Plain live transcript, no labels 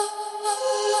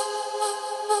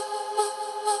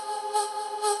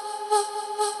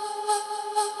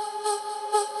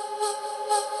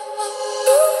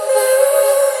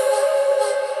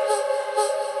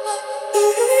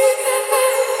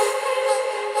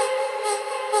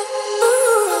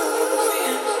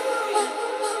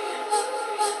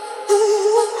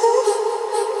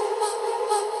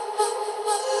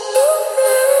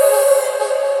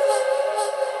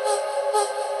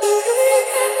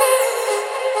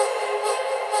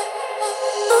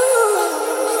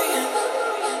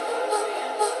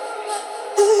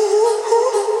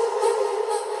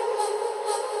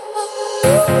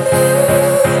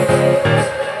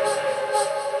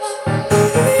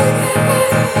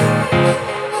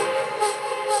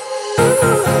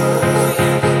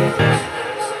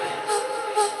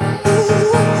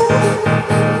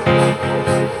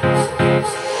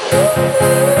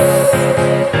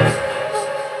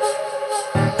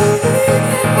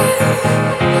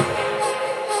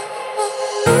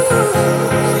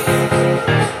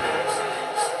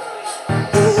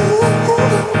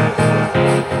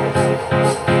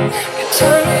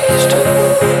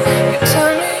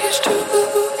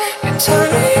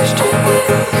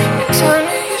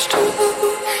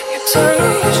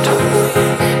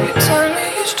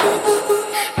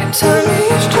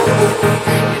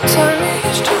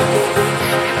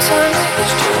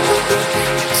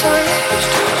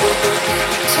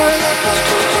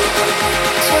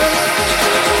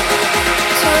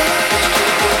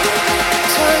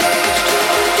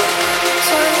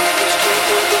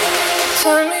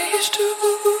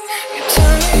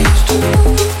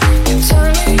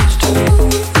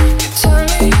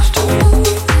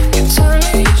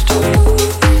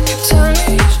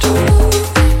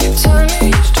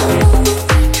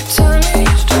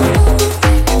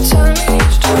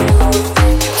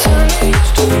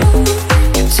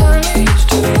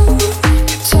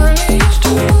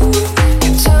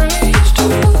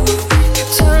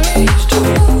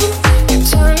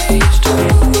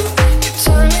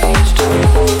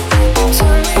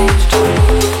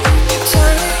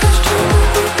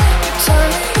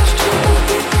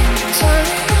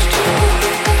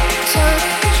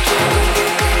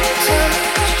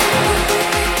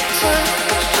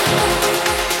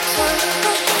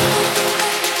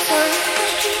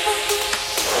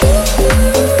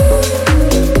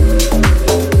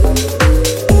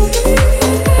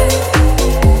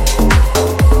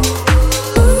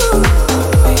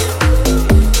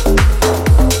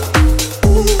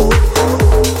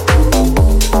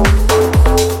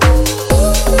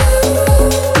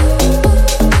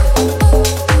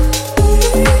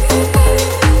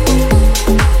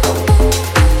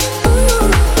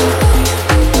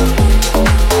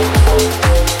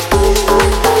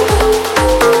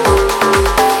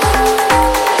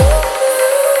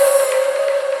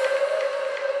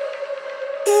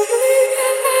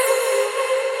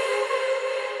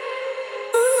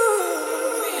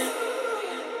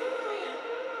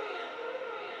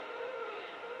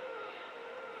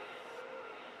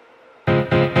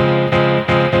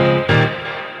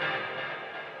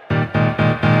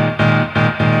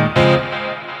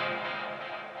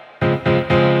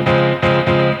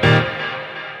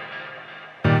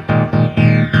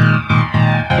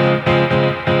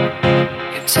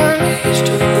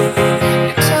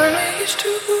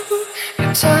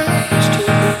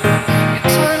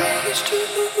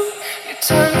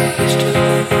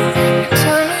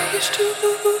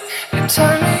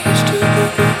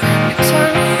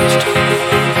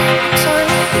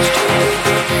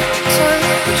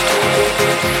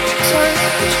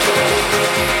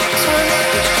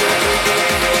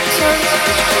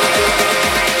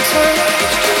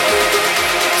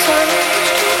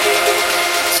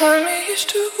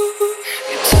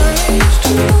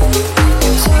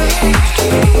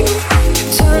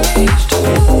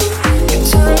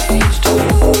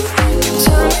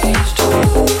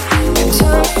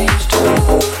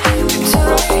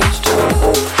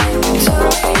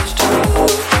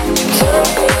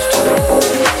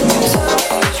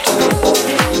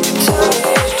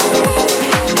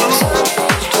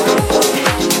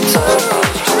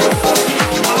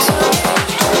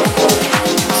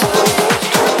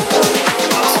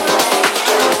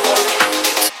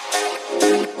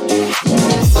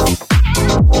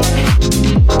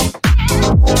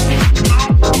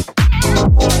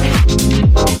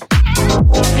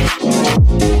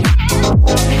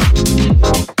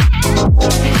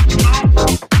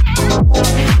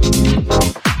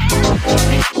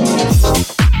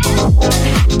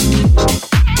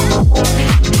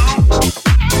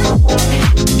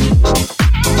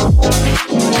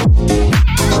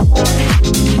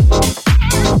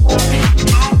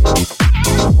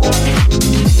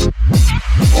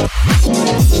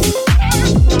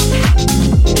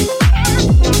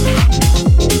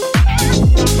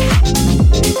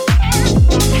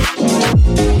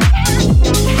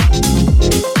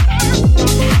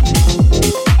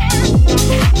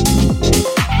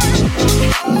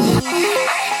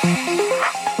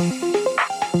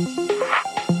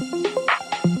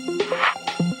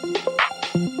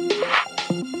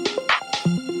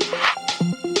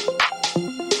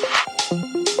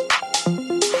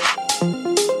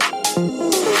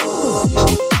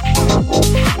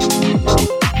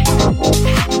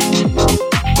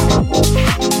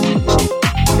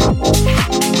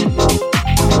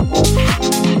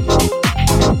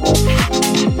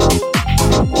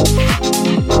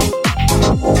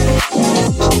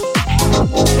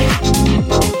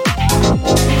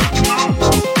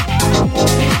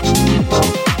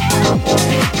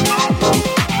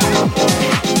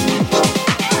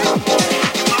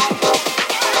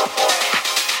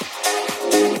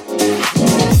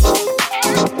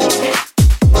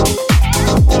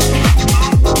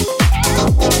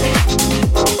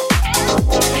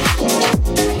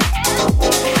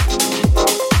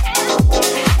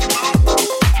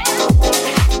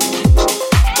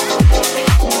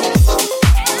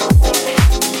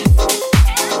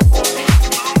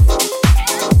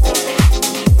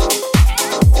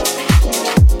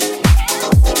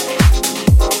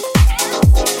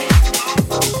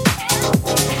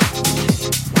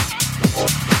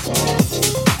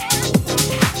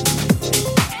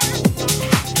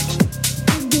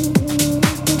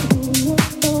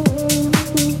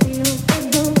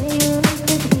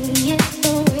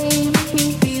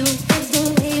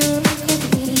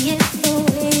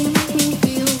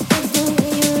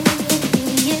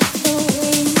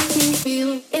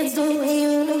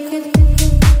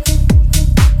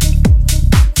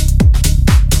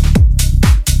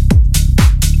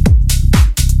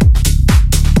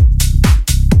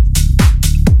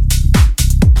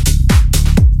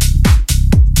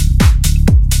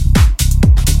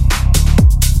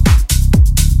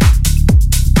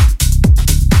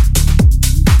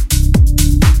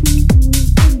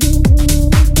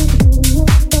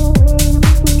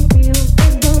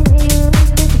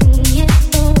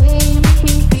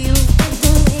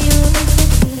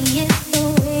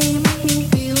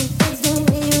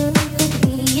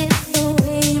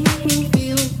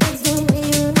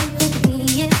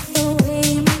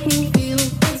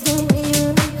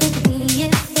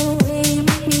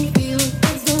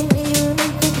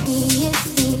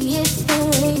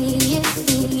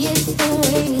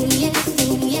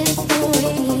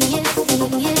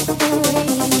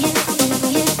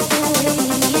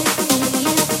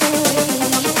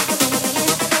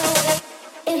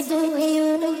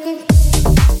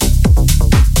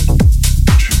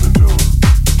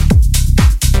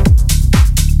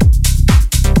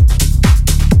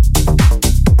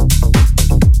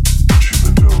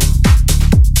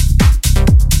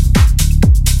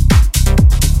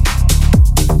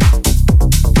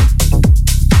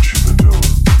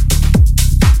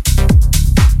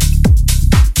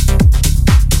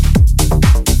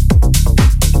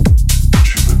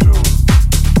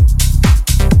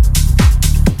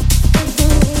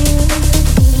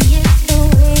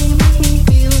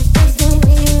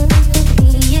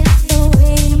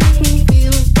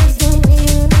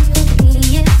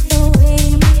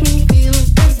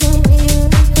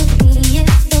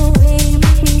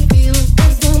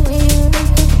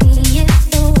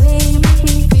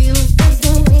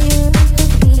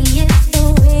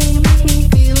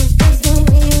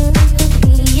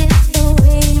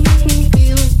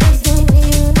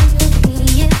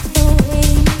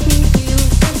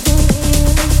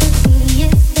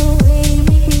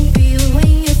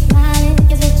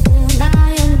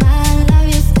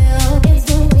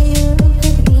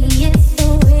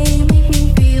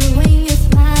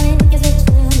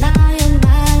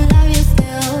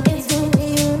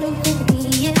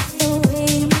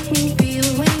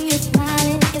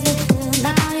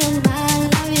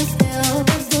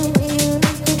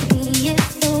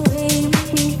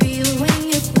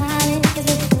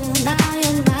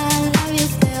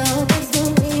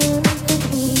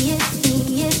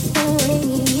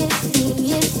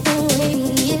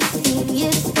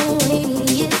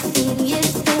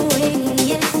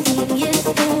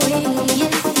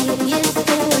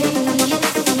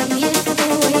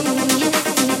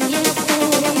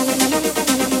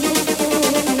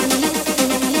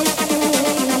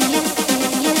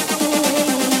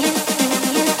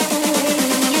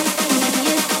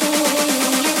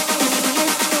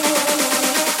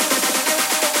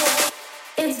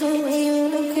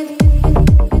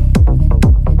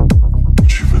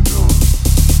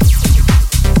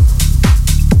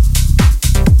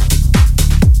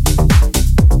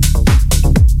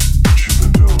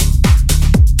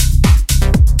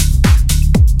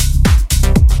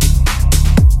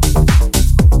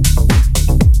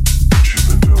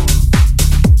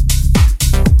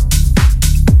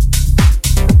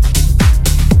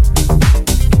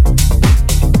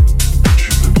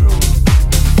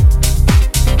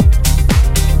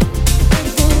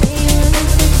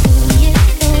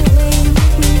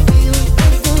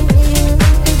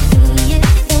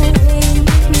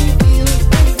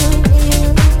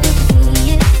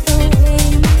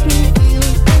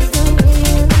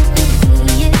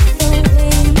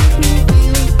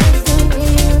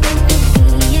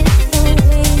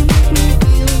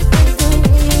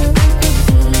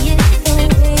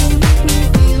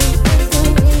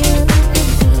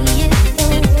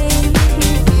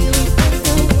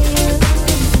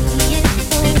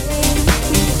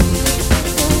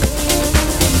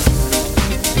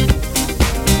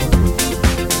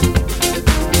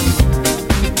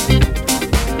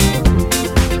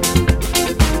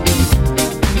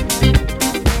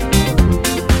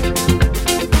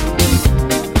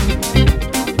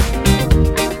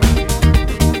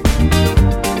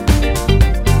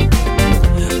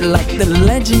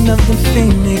origin of the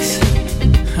phoenix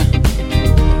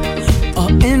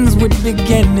all ends with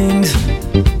beginnings.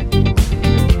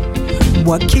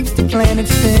 What keeps the planet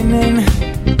spinning?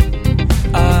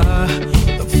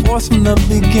 The force from the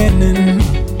beginning.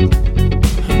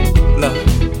 Love.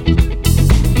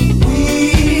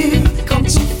 We've come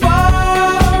too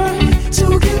far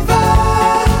to give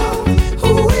up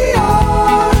who we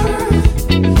are.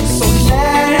 So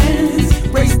let's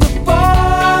raise the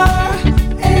bar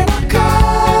and our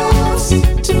cups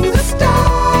to the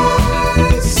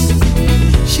stars.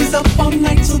 She's up all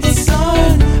night to the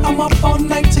sun. I'm up all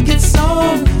night to get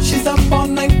some. She's up all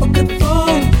night for good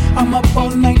fun. I'm up all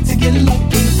night to get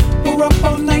lucky. We're up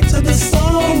all night to the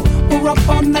sun. We're up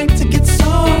all night to get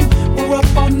some. We're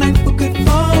up all night for good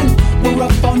fun. We're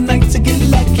up all night to get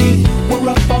lucky. We're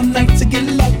up all night to get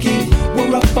lucky.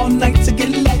 We're up all night to get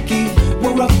lucky.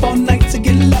 We're up all night to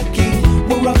get lucky.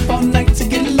 We're up all night to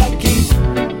get lucky.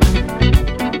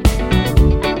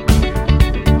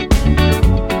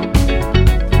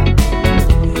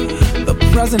 The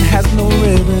present has no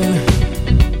ribbon.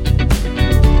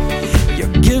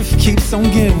 Your gift keeps on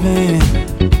giving.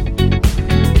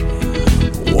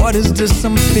 What is this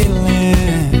I'm feeling?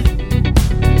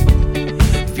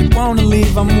 If you wanna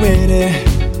leave, I'm with it.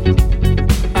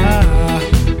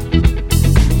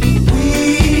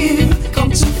 We've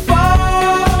come too far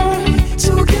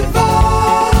to give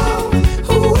up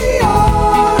who we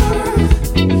are.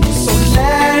 So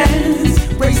let's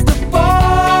raise the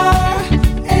bar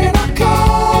and our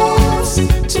cups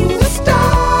to the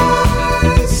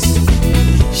stars.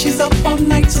 She's up all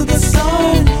night to the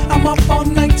sun. I'm up all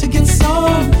night to get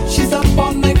some. She's up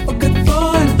all night for good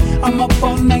fun. I'm up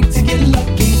all night to get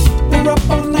lucky. We're up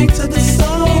all night to the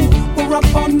sun. We're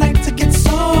up all night to get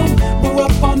some. We're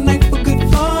up all night for good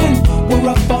fun. We're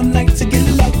up all night to get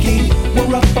lucky.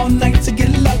 We're up all night to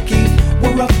get lucky.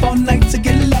 We're up all night to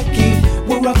get lucky.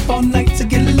 We're up all night to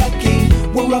get lucky.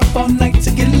 We're up all night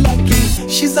to get lucky.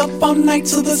 She's up all night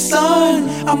to the sun.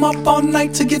 I'm up all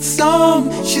night to get some.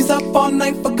 She's up all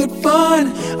night for good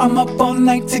fun. I'm up all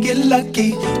night to get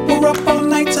lucky. We're up all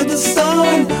night to the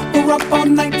sun. We're up all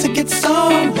night to get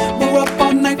some. We're up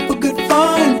all night for good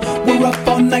fun. We're up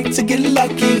all night to get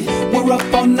lucky. We're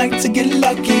up all night to get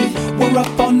lucky. We're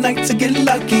up all night to get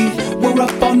lucky. We're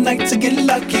up all night to get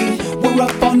lucky. We're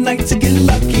up all night to get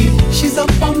lucky. She's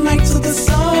up all night to the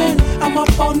sun. I'm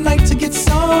up all night to get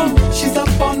some. She's up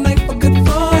all night for good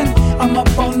fun. I'm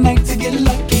up all night to get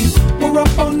lucky. We're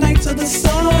up all night to the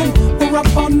sun. We're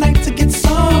up all night to get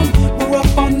some. We're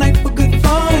up all night for good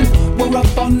fun. We're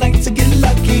up all night to get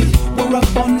lucky. We're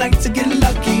up all night to get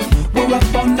lucky. We're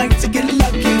up all night to get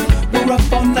lucky. We're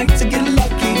up all night to get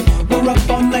lucky. We're up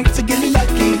all night to get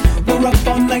lucky. We're up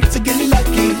all night to get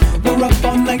lucky. We're up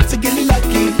all night to get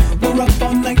lucky. We're up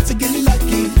all night to get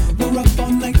lucky. We're up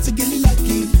all night to get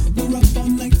lucky. We're up all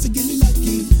night to get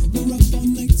lucky. We're up all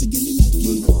night to get lucky.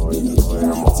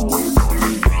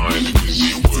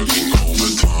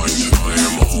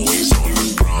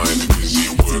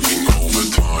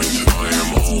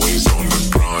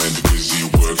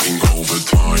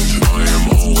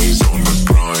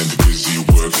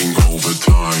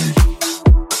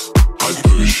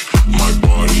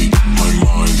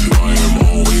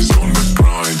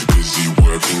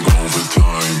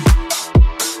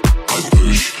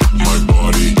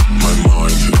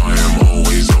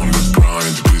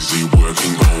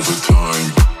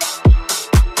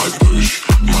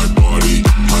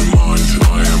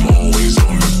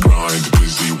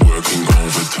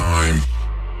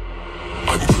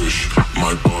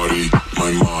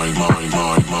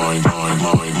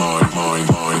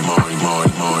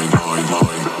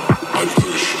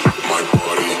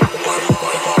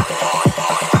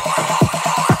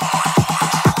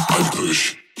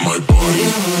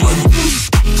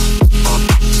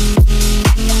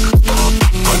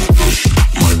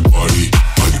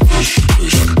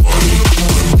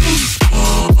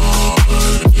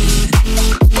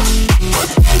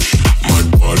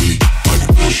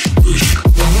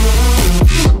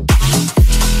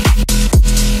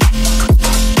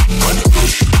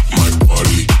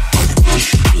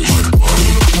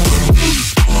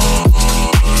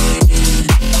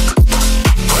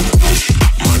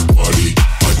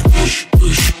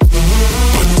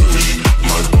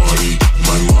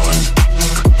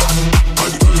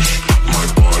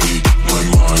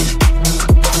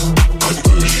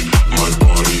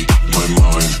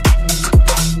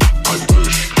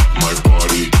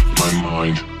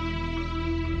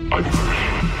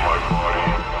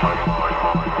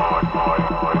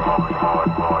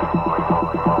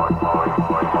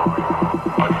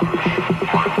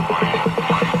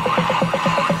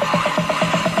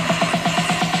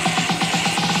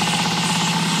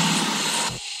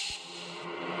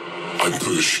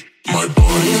 push my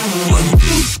body, I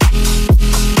push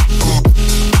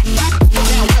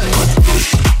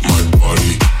my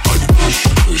body, I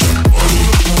push my body,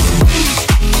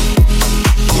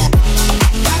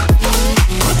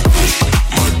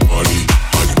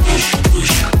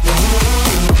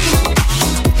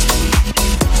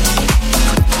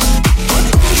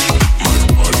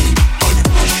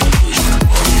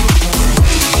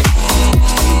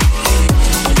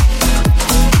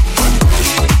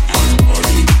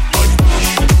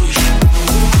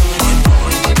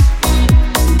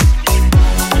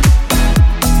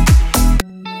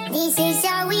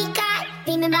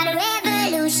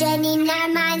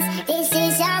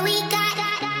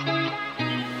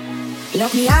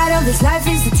 Lock me out of this life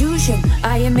institution.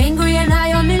 I am angry and I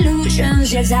am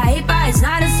illusions. Yes, I hate, but it's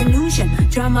not a solution.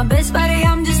 Try my best, but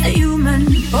I'm just a human.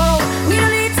 Oh, we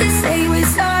don't need to say we're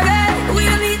sorry. We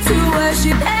don't need to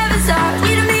worship heaven's heart.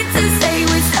 We don't need to say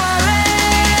we're sorry.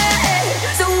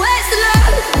 So where's the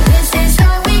love? This is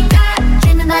all we got.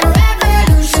 Dreaming about a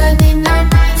revolution in our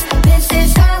minds. This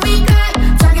is all we got.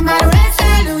 Talking about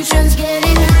resolutions,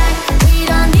 getting high. We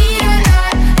don't need a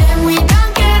lot, and we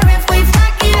don't care if we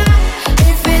fuck it up.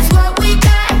 If it's what we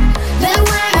got, then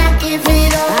why not give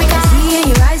it all we got? I can see in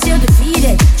your eyes you're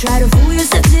defeated. Try to fool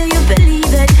yourself till you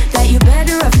believe it. That you're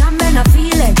better off not men not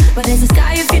feeling. But there's a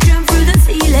sky if you jump through the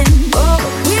ceiling. Oh,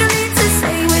 we don't need to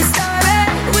say we're sorry.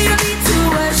 We don't need to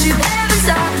worship heaven's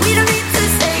heart. We don't need to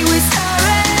say we're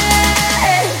sorry.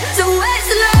 So where's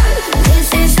the love? This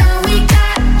is all we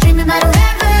got. Dreaming about a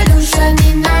revolution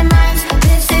in our minds.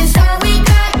 This is all we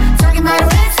got. Talking about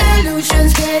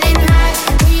resolutions, getting high.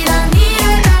 We don't need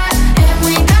a lot, and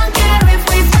we don't care if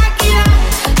we fuck it up.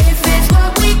 If it's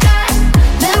what we got,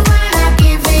 then why not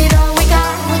give it all we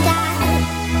got? We got.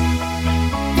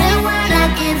 Then why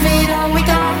not give it all we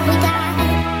got? We got.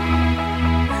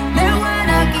 Then why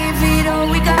not give it all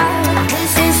we got?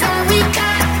 This is all we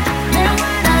got. Then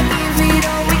why not give it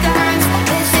all we got?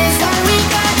 This is all we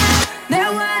got. Then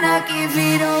why not give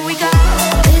it all we got?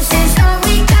 This is all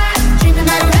we got. Dreaming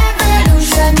about a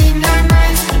revolution in our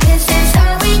minds. This is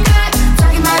all we got.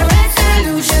 Talking about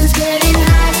resolutions, getting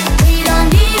high. We don't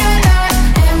need a lot,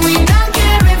 and we don't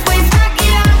care if we fuck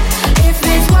it up. If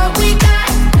it's what we got,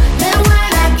 then why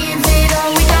not give it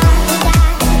all we got?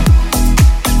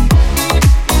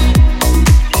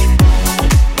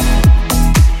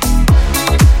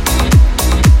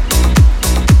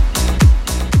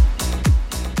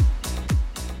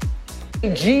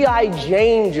 G.I.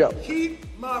 Jane jump. Keep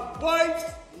my wife's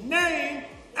name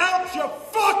out your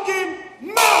fucking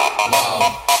mouth!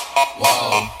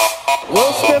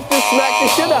 Will Smith just smacked the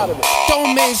shit out of it.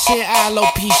 Don't mention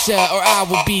alopecia or I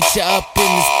will beat you up in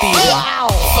this theater. Wow.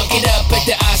 Fuck it up at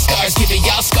the Oscars, giving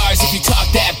y'all scars if you talk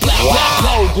that blah blah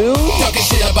blah. Wow, dude. Talking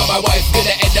shit about my wife,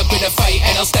 gonna end up in a fight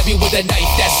and I'll stab you with a knife,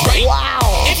 that's right. Wow.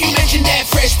 If you mention that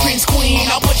Fresh Prince Queen,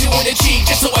 I'll punch you in the cheek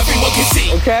just so everyone can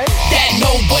see. Okay. That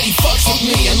nobody fucks with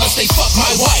me unless they fuck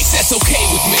my wife, that's okay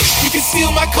with me. You can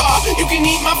steal my car, you can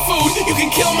eat my food, you can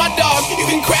kill my dog, you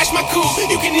can crash my coupe,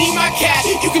 you can eat my cat,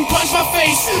 you can punch my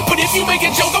face. But if you make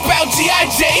a joke about G.I.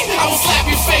 Jane, I will slap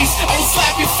your face, I will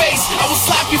slap your face, I will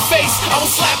slap your face, I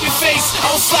will slap your face, I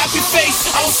will slap your face,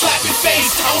 I will slap your face,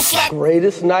 I will slap.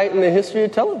 Greatest night in the history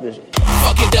of television.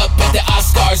 Fuck it up at the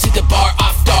Oscars, hit the bar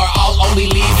off star, I'll only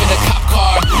leave in a cop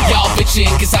car. Y'all bitching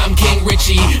cause I'm King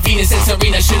Richie. Venus and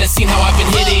Serena should've seen how I've been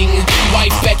hitting.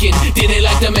 Wife Beckon, didn't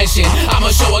like to mention I'm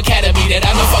a show academy that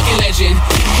I'm a fucking legend.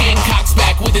 Hancock's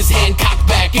back with his hand cocked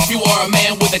back. If you are a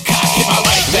man with a cock, hit my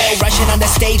right back. Rushing on the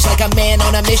stage like a man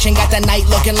on a mission. Got the night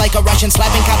looking like a Russian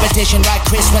slapping competition. Rock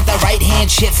Chris with the right hand,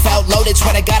 shit felt loaded.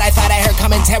 Swear to God I thought I heard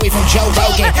commentary from Joe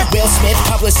Rogan. Will Smith,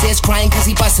 publicist, crying cause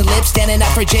he busted lips. Standing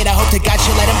up for Jada, hope to God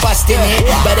she'll let him bust in it.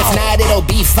 But if not, it'll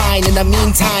be fine. In the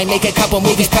meantime, make a couple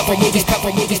movies, pepper movies,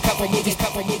 pepper movies, pepper movies,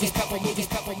 pepper movies, pepper movies,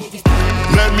 pepper movies.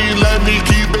 Let me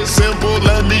keep it simple,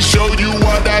 let me show you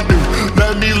what I do.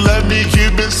 Let me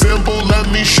keep it simple, let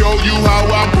me show you how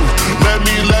I move.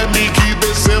 Let me keep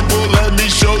it simple, let me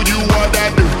show you what I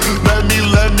do. Let me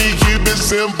keep it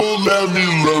simple, let me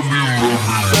keep it simple,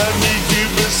 let me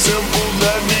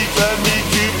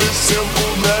keep it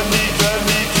simple, let me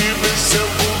keep it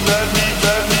simple, let me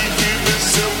keep it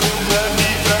simple,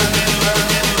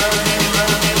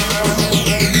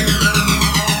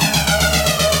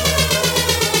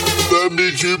 let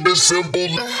me keep it simple.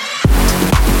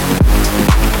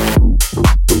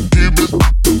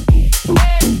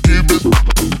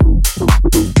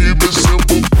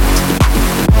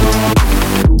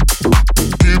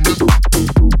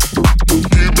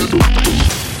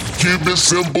 Keep it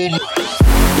simple.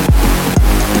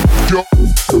 Yo,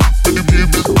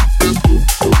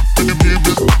 keep it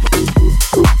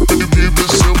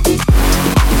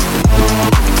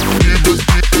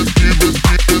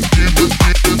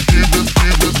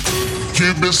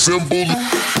simple. Let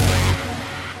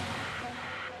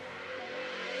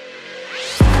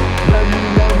me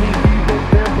keep it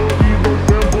simple,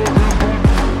 simple.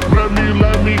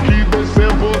 Let me keep it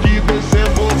simple,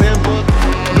 simple.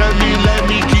 Let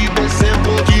me keep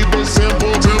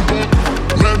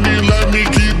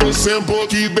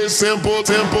it simple,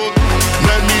 simple.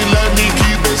 Let me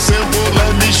keep it simple.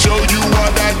 Let me show you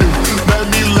what I do. Let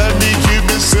me keep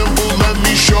it simple. Let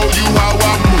me show you how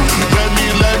I move.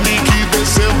 Let me keep it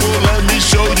simple. Let me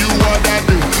show you what I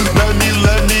do. Let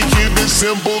me keep it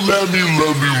simple. Let me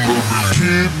keep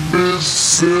it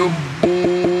simple.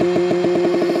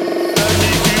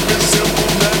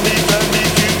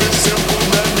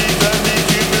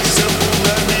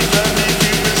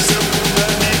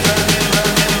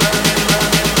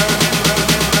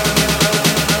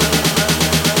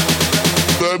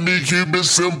 Keep it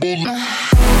simple.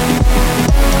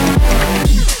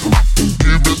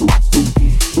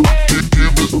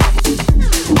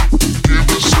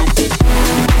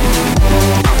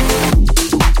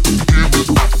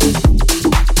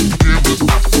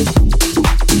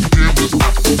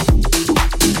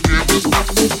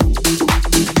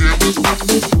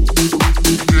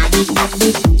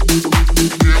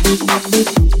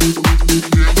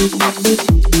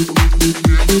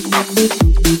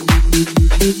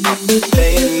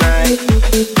 Day and night,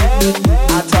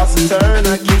 I toss and turn,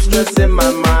 I keep stressing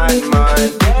my mind.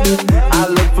 I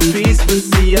look for peace, but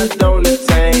see I don't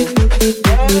attain.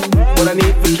 What I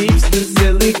need for keeps the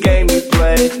silly game we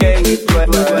play.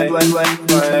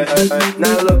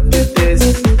 Now look at this,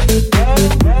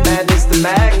 madness the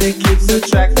magnet keeps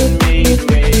attracting me.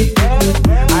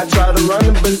 I try to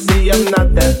run, but see I'm not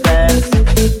that fast.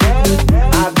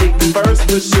 I think first,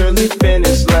 but surely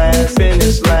finish last.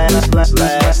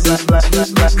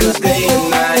 Cause day and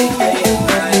night,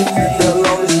 the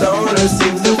lonely stoner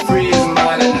seems to free his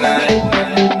mind at night.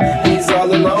 He's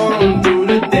all alone through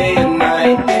the day and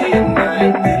night.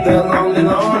 The lonely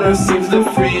loner seems to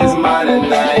free his mind at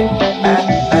night.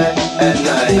 At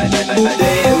night,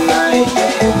 day and night,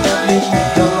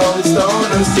 the lonely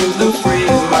stoner seems to free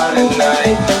his mind at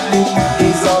night.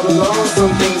 He's all alone,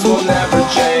 some things will never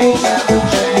change.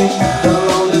 The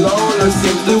lonely loner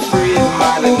seems to free his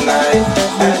mind at night.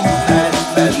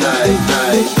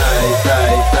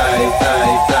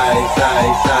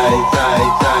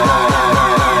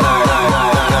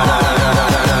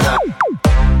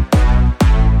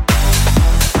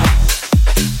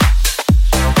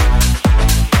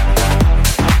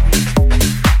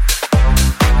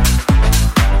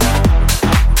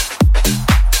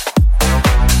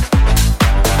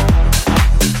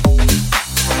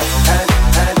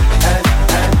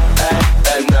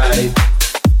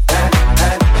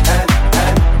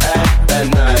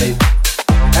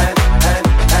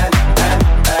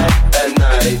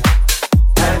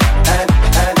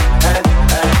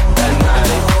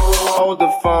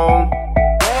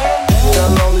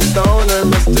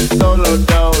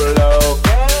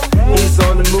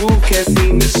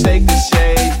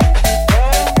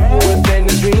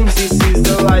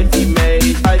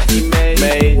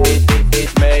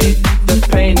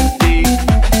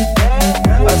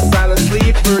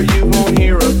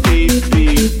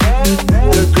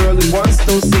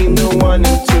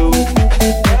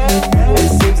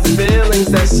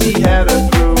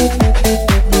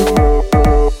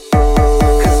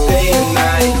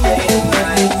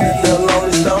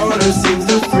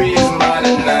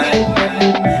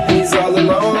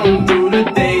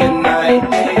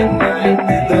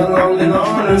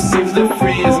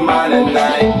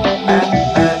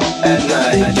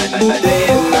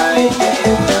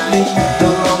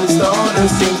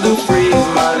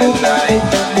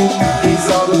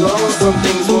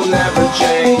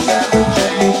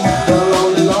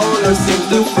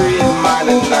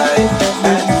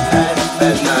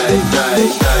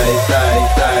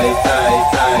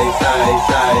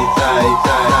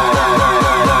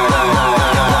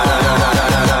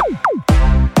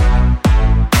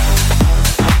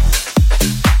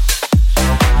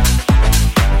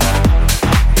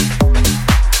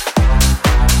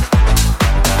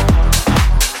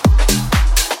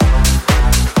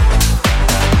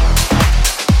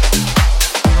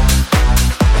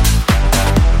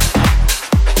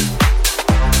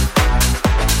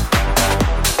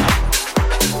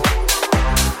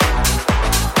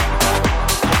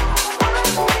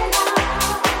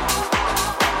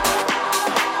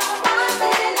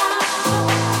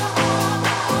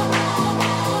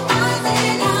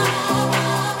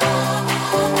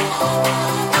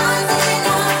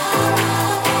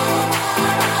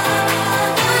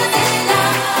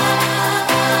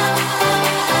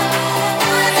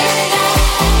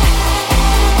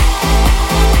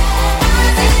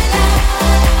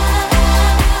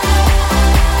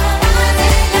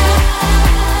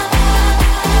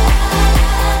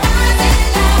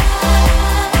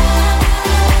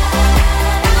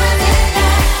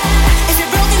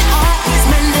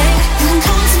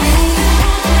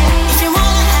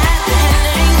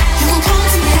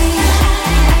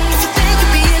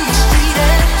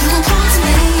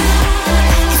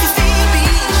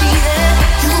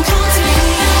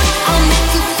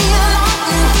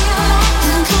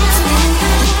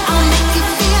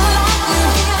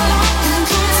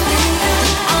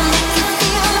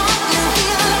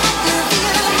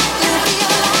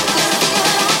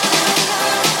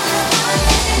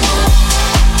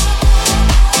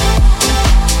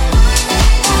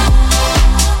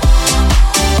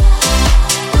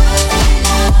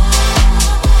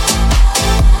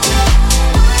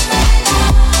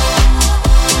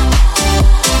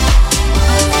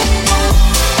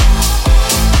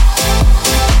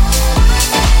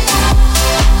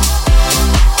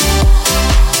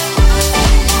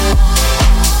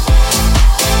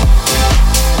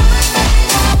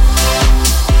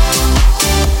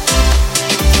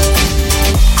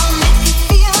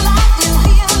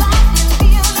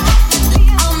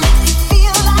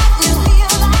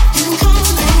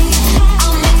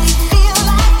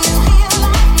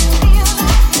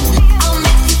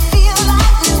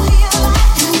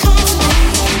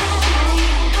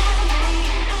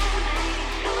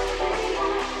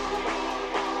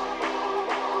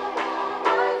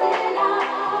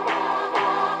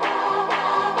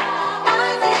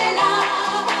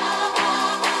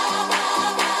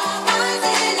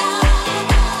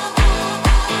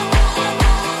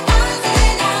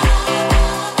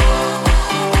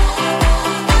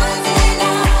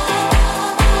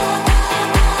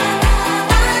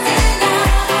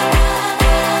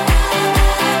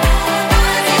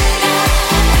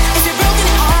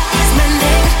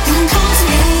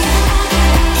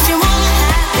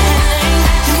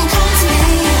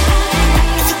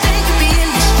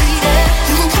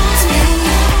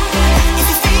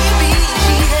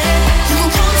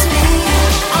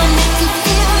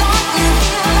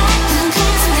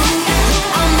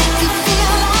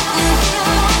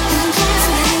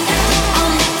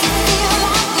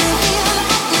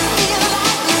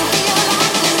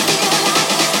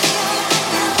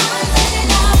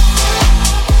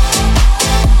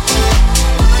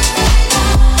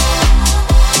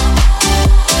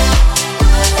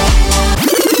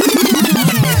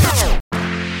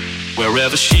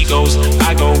 Wherever she goes,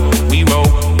 I go, we roll,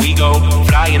 we go.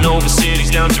 Flying over cities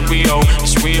down to Rio,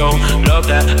 it's Rio. Love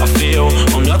that I feel,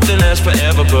 oh nothing lasts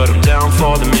forever, but I'm down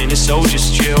for the minute, so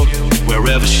just chill.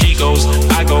 Wherever she goes,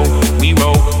 I go, we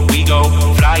roll, we go.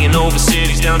 Flying over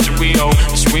cities down to Rio,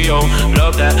 it's Rio.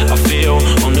 Love that I feel,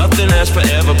 oh nothing lasts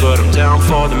forever, but I'm down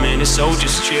for the minute, so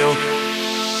just chill.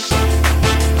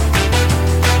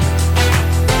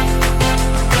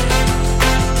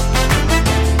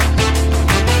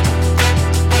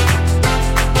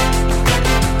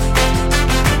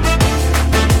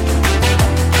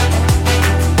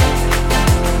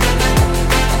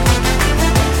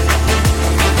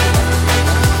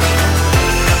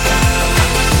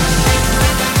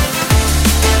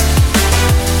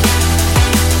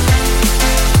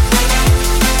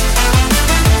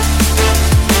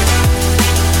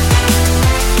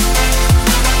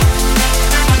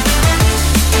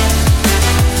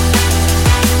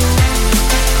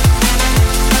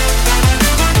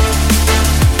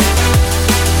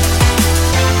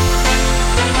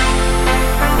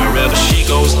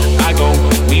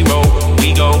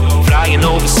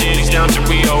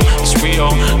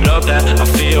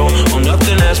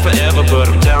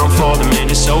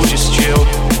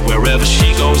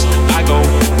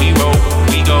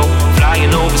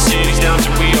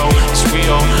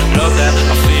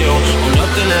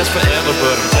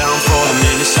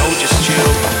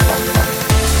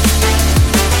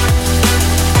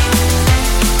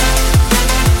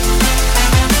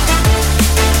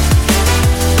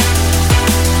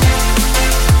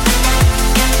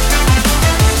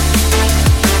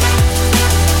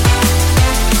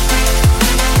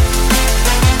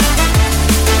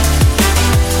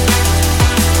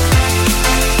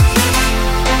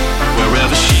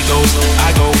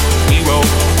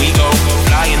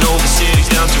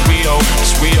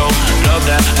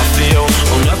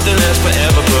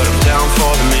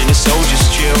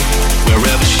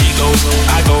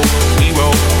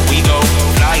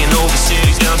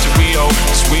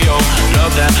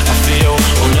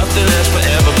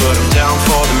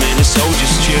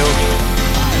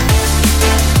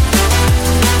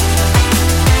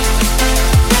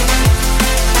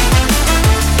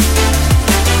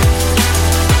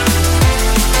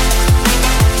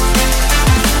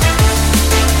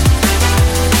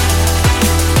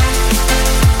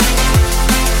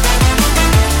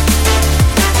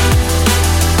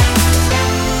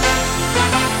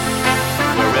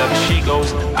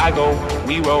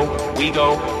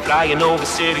 Flying over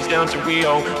cities down to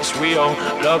Rio, it's Rio.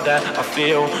 Love that I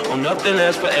feel, oh nothing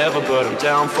lasts forever, but I'm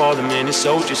down for the minute,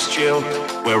 so just chill.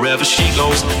 Wherever she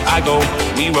goes, I go,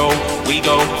 we roll, we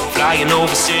go. Flying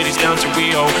over cities down to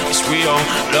Rio, it's Rio.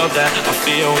 Love that I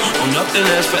feel, oh nothing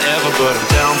lasts forever, but I'm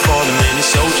down for the minute,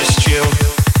 so just chill.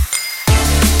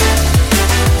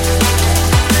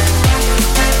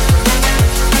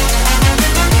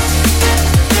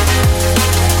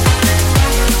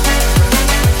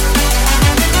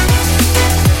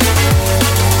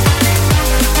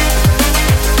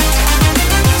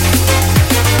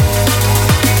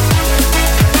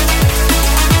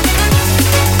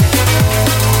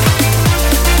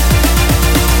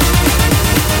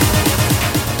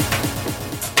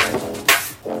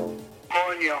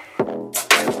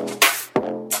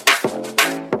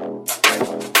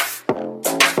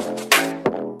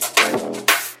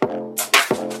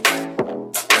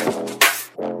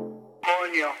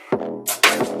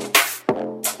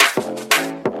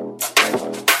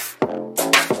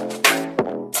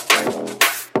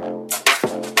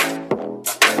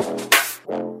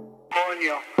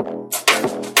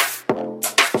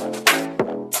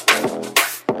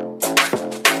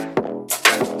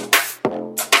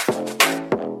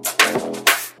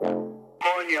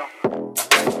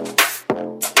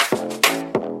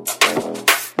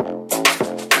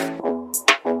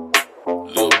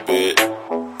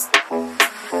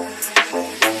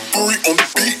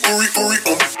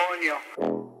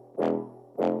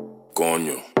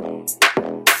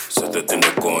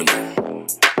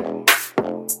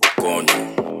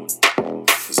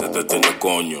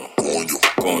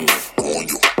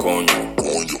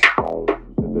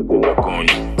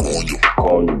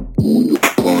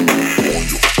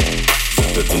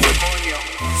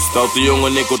 Stoute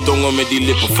jongen, ik wil tongen met die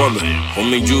lippen van me.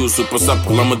 Homing juice, super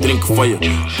sappig, laat me drinken van je.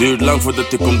 Duurt lang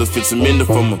voordat ik kom, dat vindt ze minder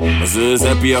van me. Maar ze is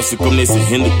happy als ze komt, nee, ze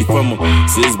hindert niet van me.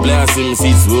 Ze is blij als ze me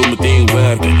ziet, ze wil meteen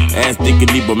werken. En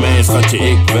stikken niet bij mij, schatje,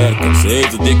 ik werk. Ze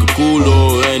heet de dikke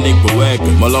koelo en ik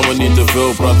bewerken. Maar laat me niet te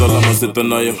veel praten, laat me zitten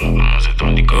naar je. Laat me zitten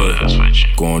aan die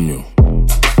konjo.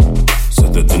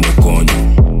 Zet het in de konjo.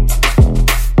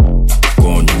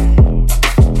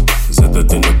 Zet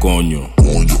het in de konjo.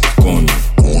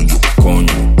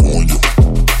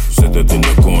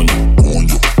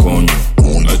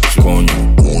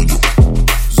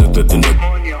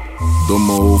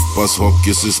 Domme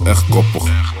hoofdpashokjes is echt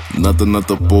koppig.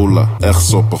 Natte pola, echt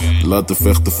soppig. Laten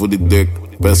vechten voor die dik,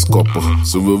 best koppig.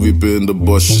 Ze wil wiepen in de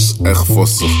bosjes, echt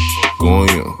vossig.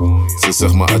 Konjo, ze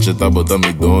zegt maar atje tabo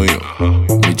dami donjo.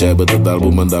 Niet jij bij de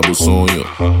darbo man dabo sonjo.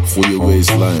 Goeie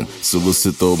waistline, ze wil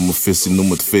zitten op mijn visie,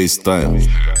 noem het FaceTime.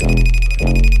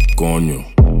 Konjo,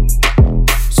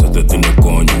 zet het in de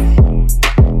konjo.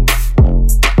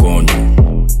 Konjo,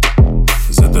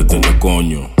 zet het in de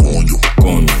konjo. Konjo,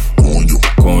 konjo, konjo,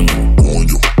 konjo,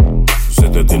 konjo.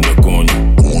 Zet het in de konjo.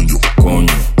 Konjo,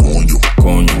 konjo, konjo,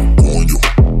 konjo, konjo.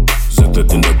 Zet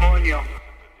het in de konjo.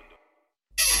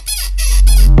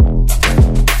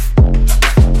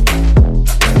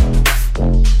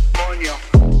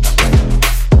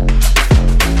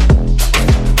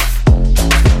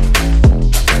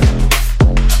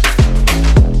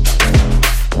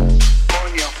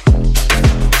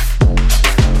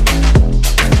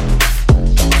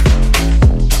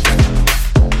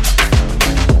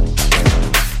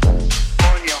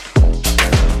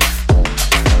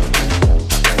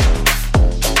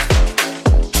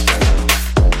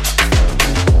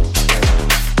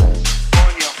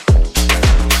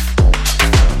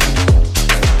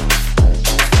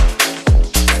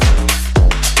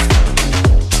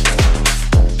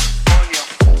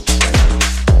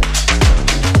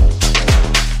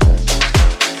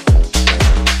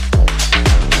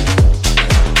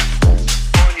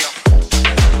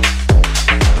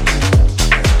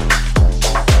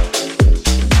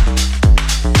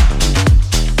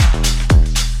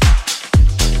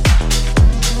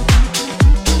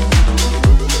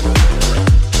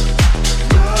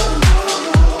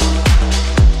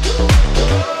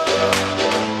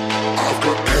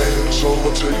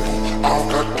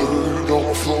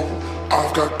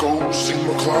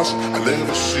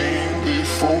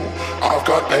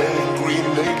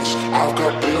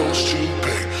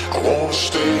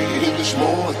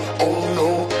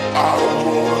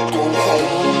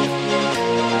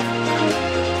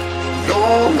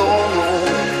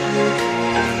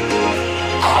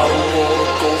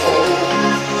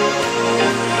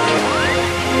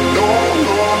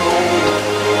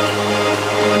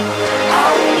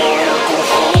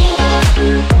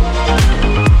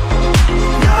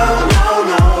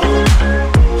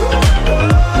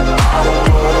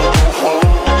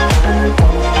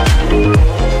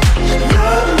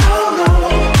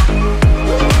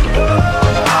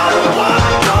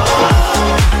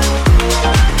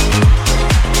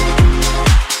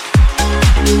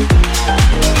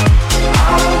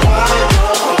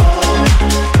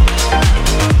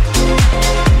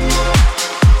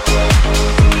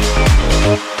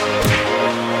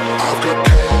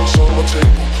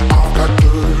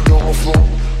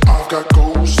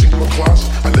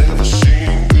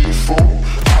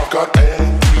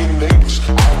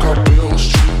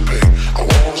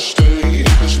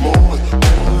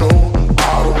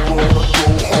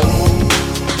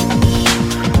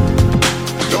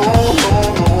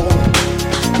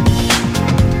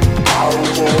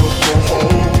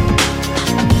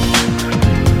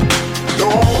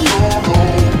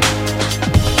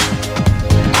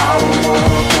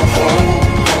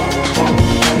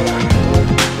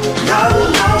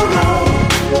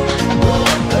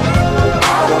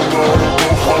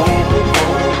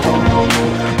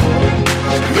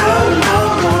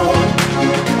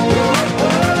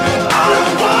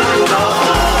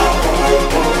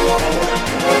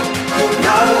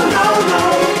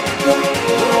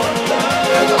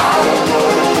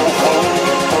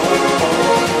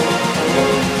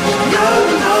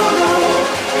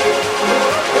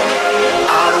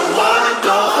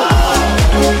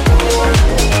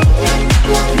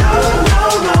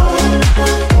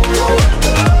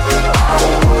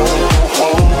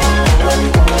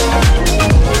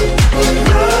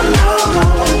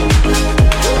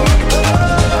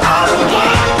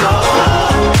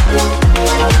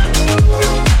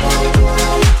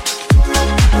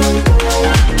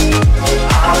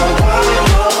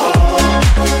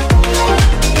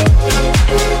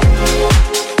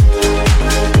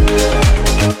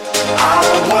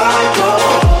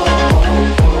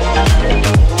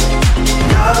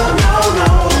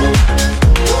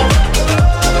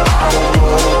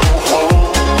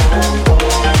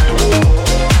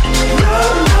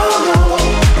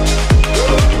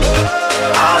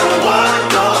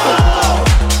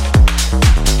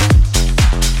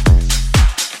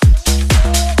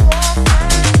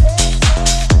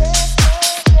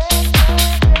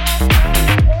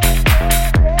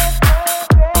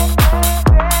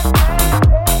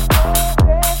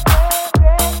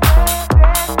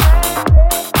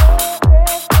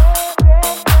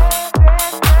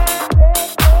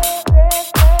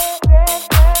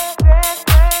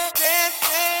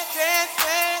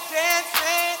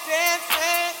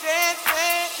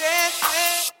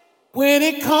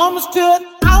 comes to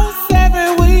the house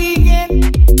every weekend,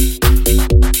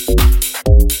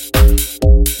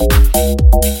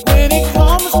 when it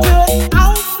comes to the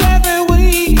house every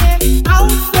weekend,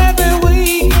 house every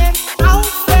weekend,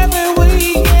 house every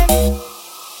weekend,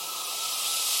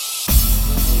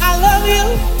 I love you.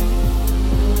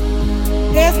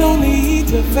 There's no need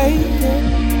to fake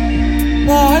it,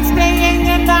 but staying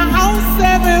in the house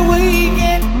every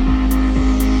weekend,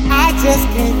 I just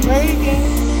can't take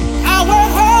it. I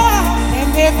work hard,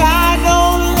 and if I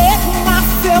don't let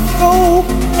myself go,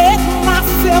 let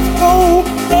myself go,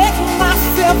 let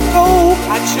myself go,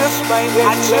 I just might let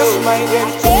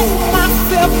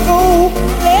myself go,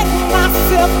 let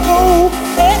myself go,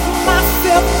 let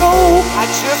myself go, I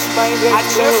just might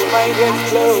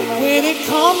when it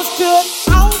comes to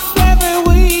house every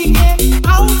weekend,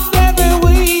 house every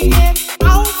weekend,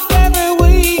 house every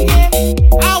weekend,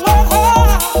 I work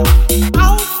hard,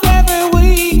 house every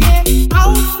weekend,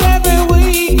 house every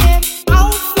weekend,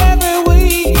 house every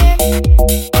weekend,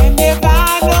 and if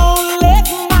I don't let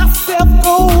myself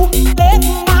go, let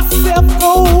myself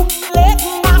go, let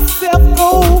myself go,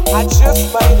 I just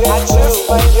might get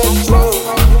through.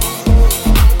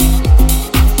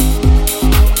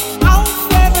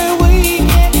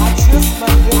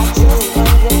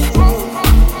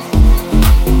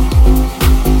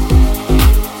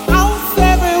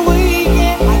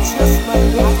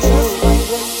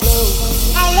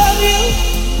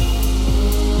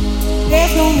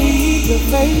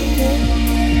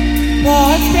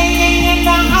 But staying in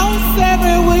the house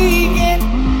every weekend,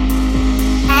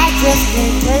 I just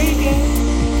can't take it.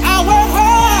 I work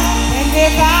hard, and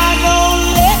if I don't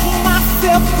let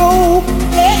myself go,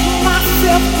 let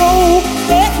myself go,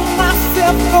 let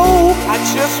myself go, I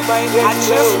just might let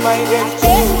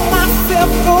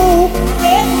myself go,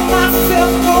 let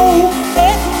myself go,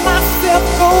 let myself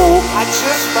go, I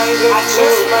just might get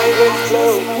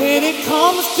when it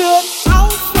comes to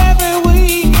house every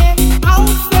weekend,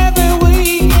 house every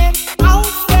weekend,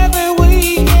 house every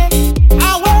weekend, I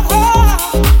work hard,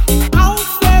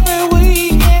 house every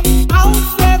weekend,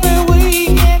 house every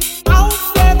weekend,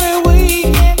 house every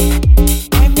weekend,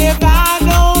 and if I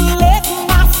don't let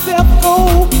myself go,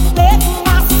 let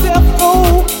myself go,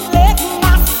 let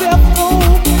myself go,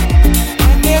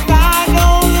 and if I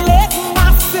don't let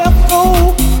myself go,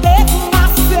 let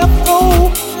myself go,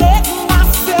 let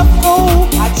myself go,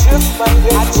 I just might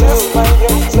get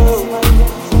through.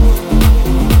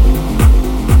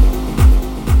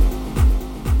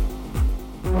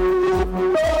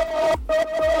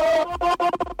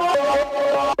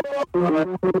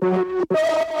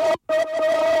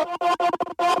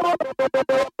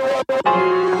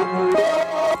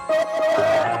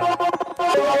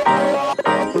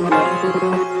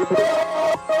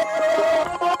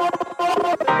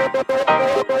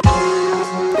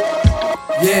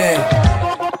 Yeah.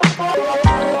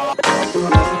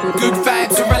 Good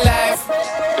vibes are alive.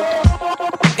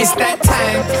 It's that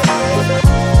time.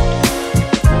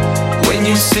 When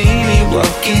you see me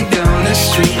walking down the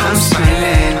street, I'm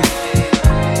smiling.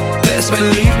 Best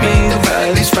believe me, the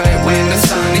vibe is right when the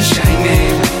sun is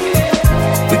shining.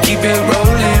 We keep it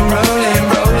rolling, rolling,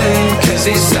 rolling, cause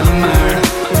it's summer.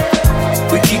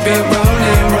 We keep it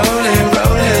rolling, rolling,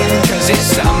 rolling, cause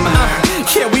it's summer.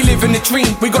 Yeah, we live in the dream.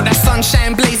 We got that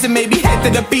sunshine blazing, maybe head to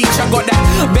the beach. I got that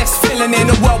best feeling in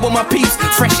the world with my peeps.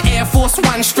 Fresh Air Force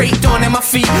One straight down at my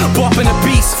feet. Bopping the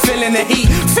beats, feeling the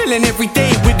heat. Feeling every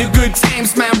day with the good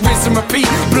times, man, rinse and repeat.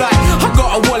 Blood, I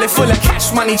got a wallet full of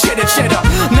cash money, cheddar, cheddar.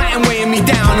 Nothing weighing me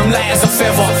down, I'm light as a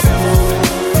feather.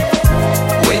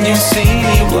 When you see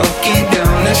me walking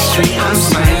down the street, I'm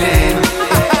smiling.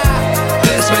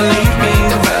 Best believe me,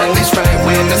 the vibe is right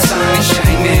when the sun is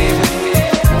shining.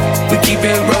 We keep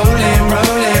it rolling,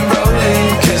 rolling,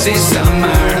 rolling, cause it's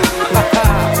summer.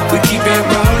 We keep it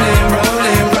rolling,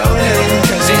 rolling, rolling,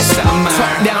 cause it's summer.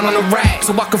 Top down on the rack,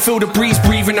 so I can feel the breeze,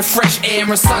 breathing the fresh air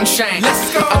and sunshine.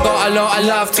 Let's go. I got a lot of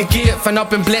love to give, and I've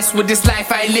been blessed with this life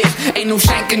I live. Ain't no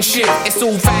shank and shit, it's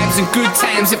all vibes and good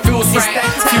times, it feels right.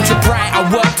 Future bright, I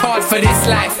worked hard for this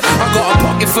life. I got a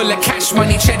pocket full of cash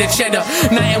money, cheddar, cheddar.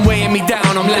 Nothing weighing me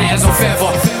down, I'm light as a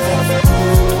feather.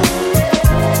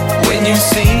 When you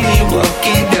see me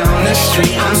walking down the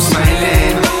street, I'm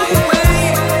smiling.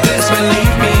 Best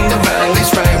believe me, the vibe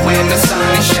is right when the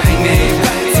sun is shining.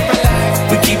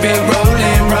 We keep it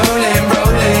rolling, rolling,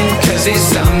 rolling, cause it's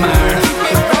summer.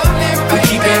 We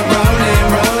keep it rolling,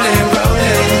 rolling,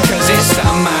 rolling, cause it's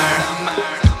summer.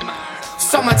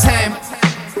 Summertime,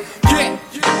 yeah.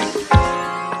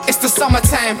 It's the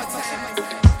summertime.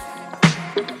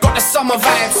 Got the summer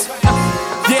vibes,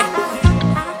 yeah.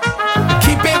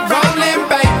 Keep it rolling,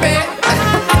 baby.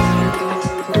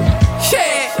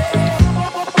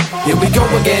 go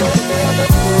again.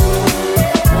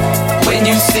 When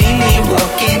you see me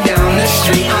walking down the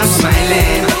street, I'm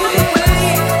smiling.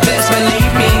 Best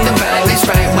believe me, the vibe is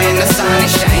right when the sun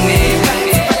is shining.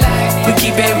 We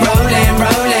keep it rolling,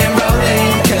 rolling, rolling,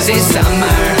 cause it's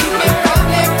summer.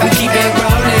 We keep it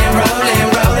rolling, rolling,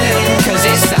 rolling, cause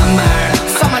it's summer.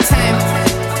 Summertime.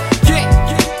 Yeah.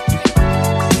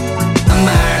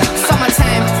 Summer.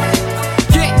 Summertime.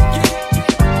 Yeah.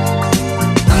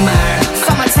 Summer.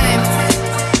 Summertime.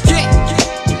 Yeah.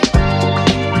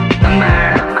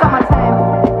 Summer.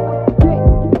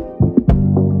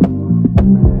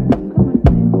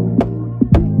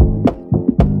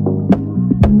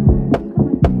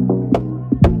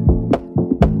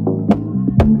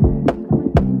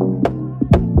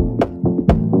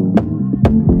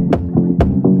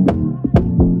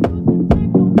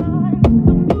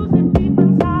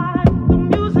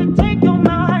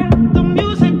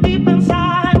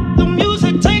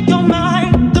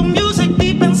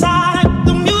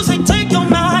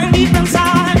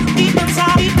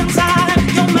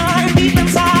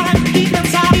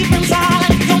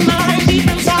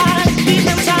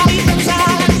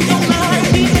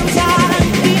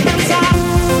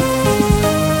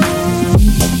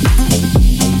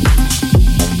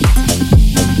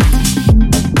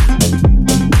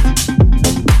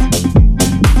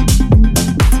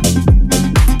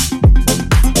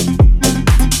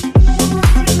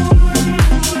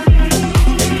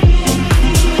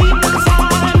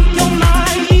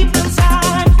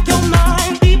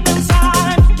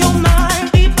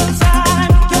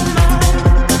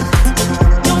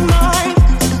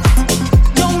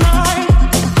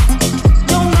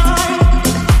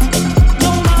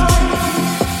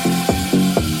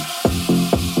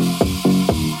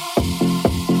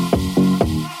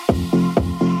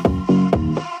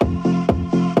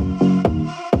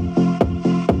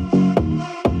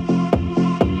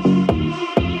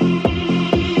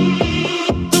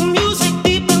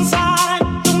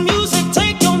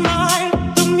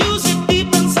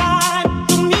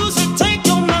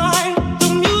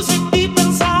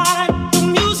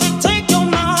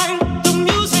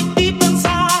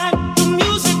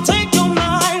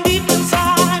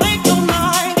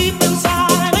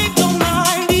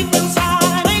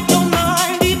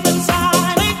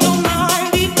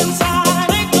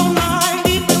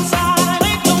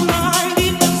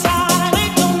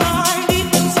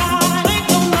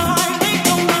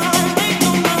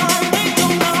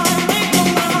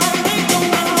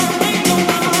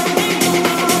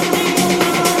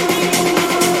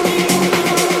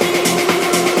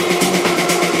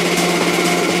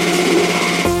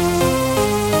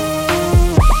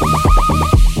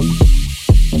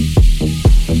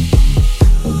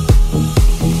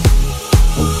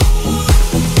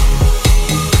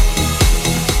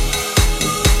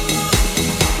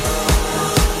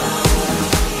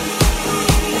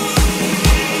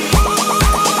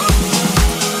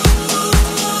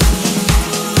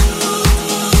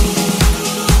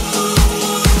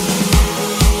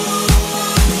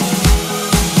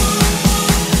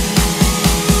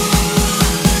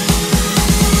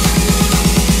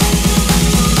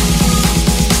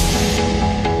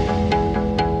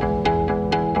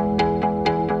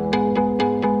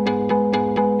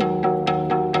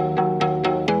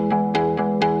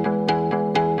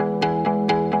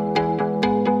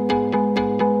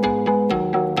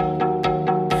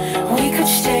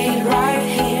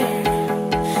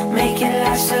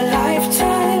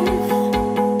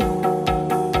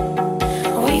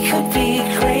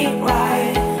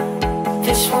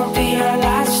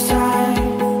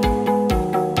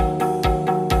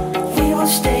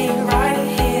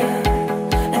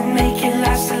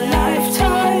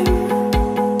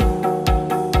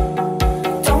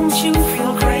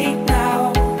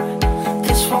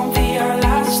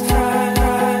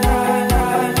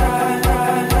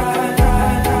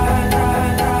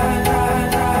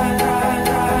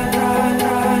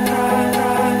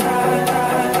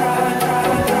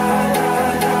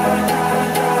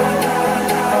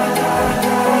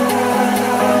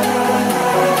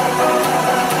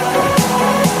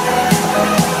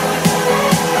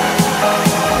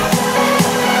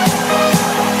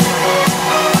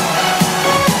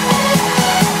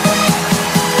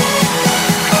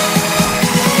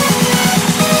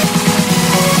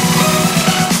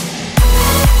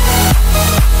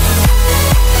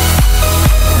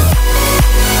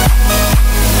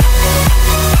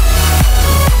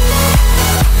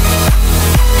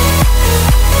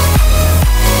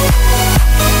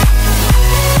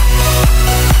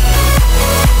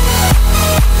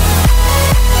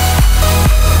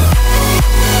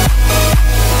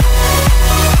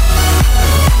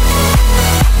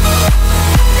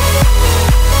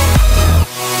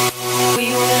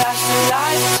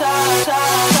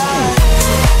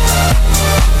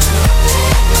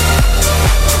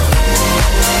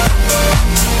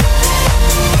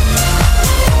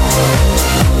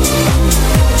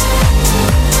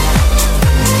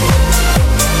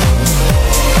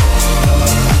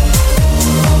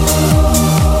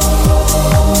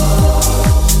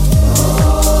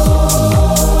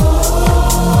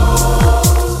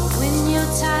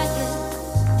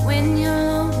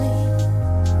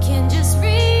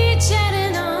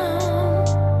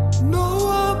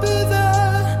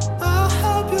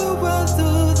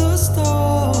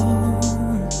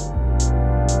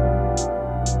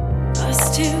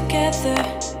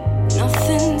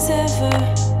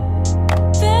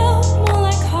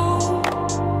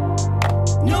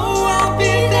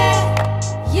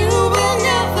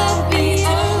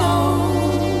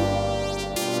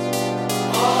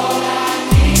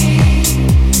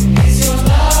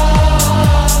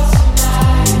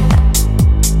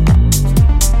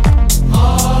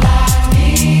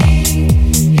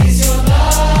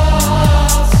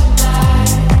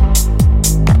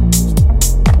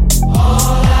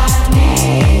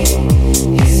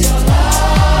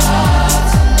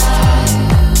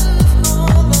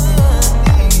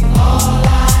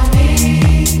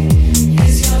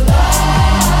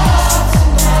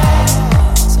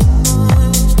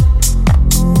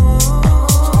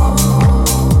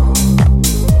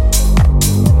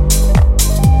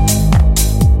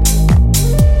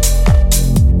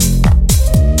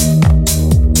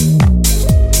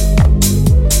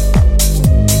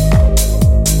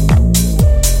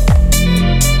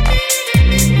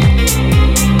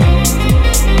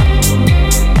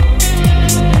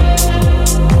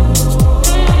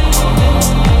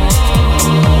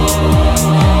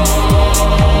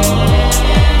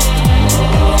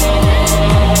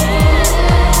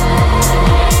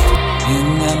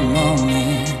 that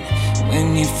moment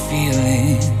when you're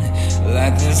feeling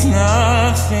like there's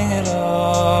nothing at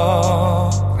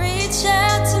all. Reach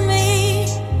out to me,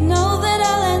 know that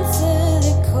I'll answer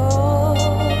the call.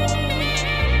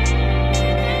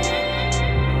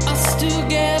 Us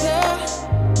together,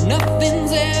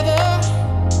 nothing's ever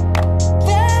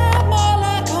that more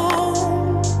like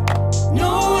home. No,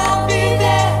 I'll be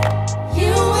there,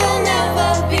 you will never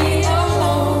be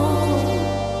alone.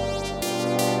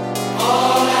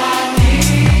 All I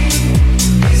need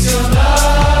is your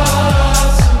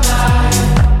love tonight.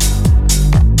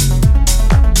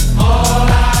 All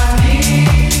I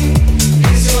need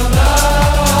is your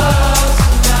love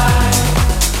tonight.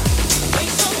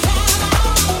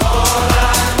 All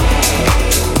I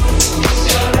need is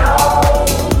your love.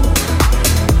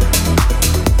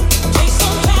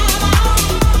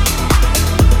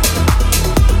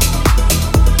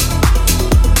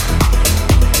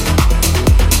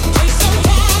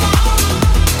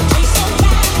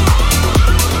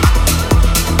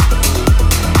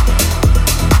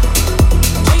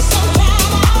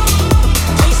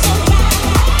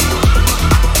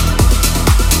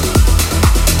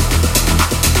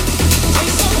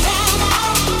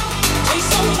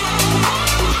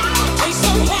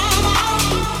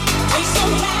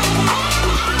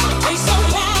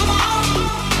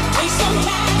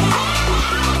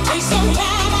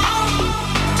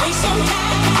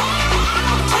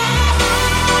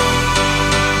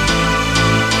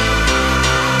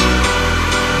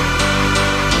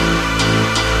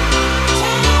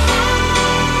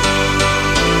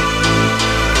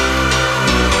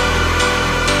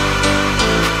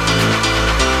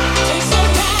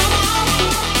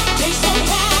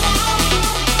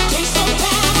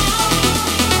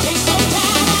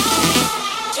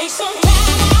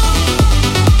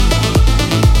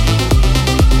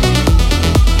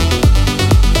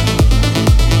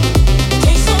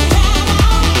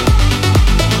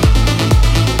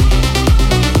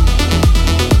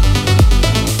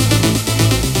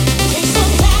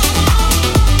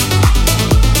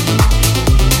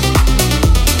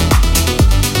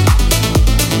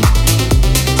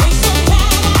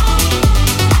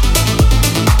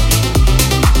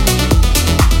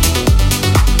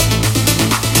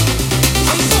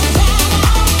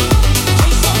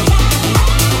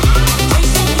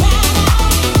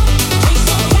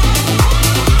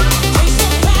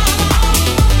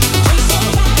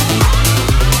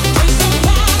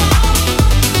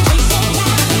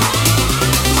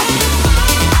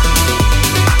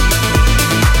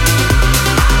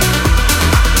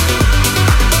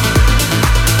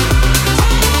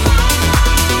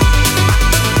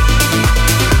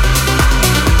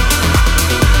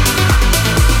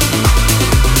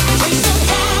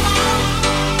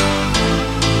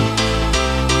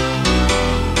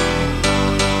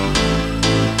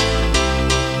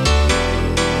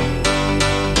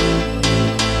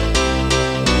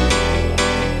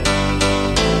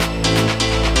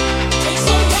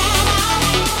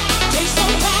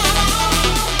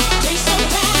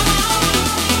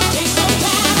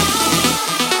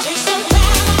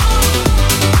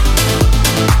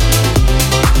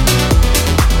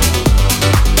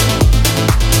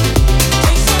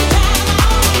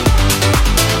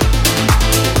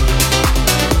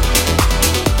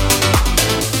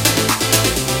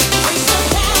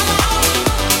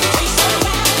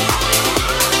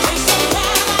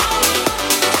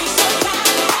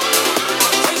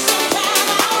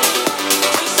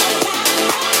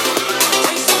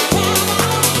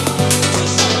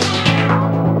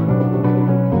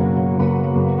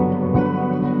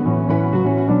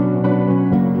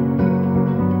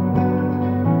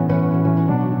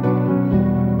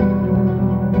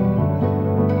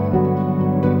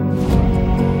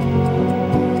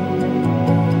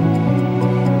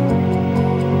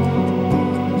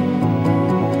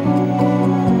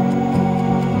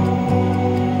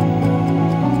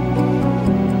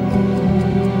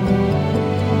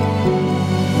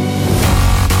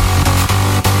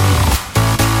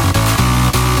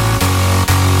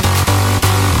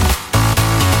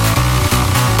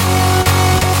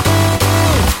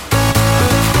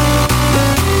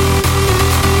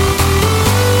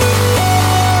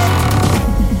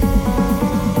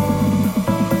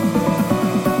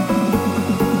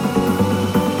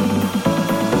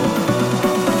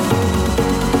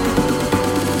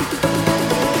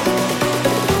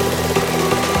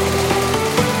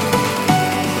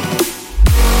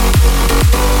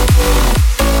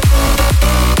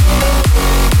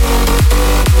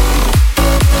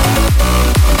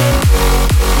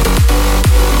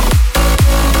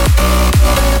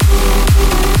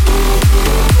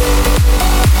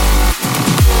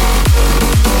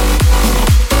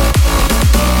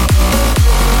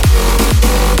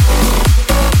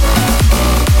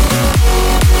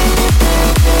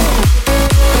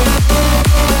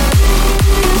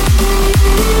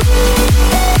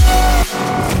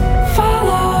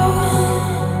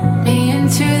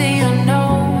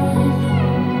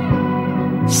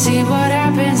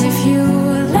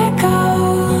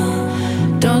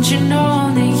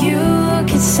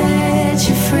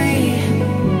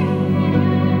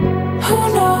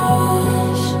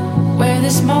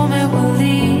 this moment will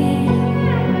lead.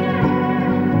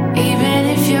 Even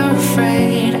if you're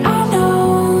afraid, I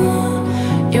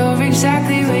know you're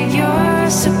exactly where you're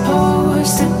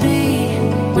supposed to be.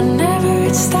 Whenever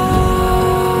it starts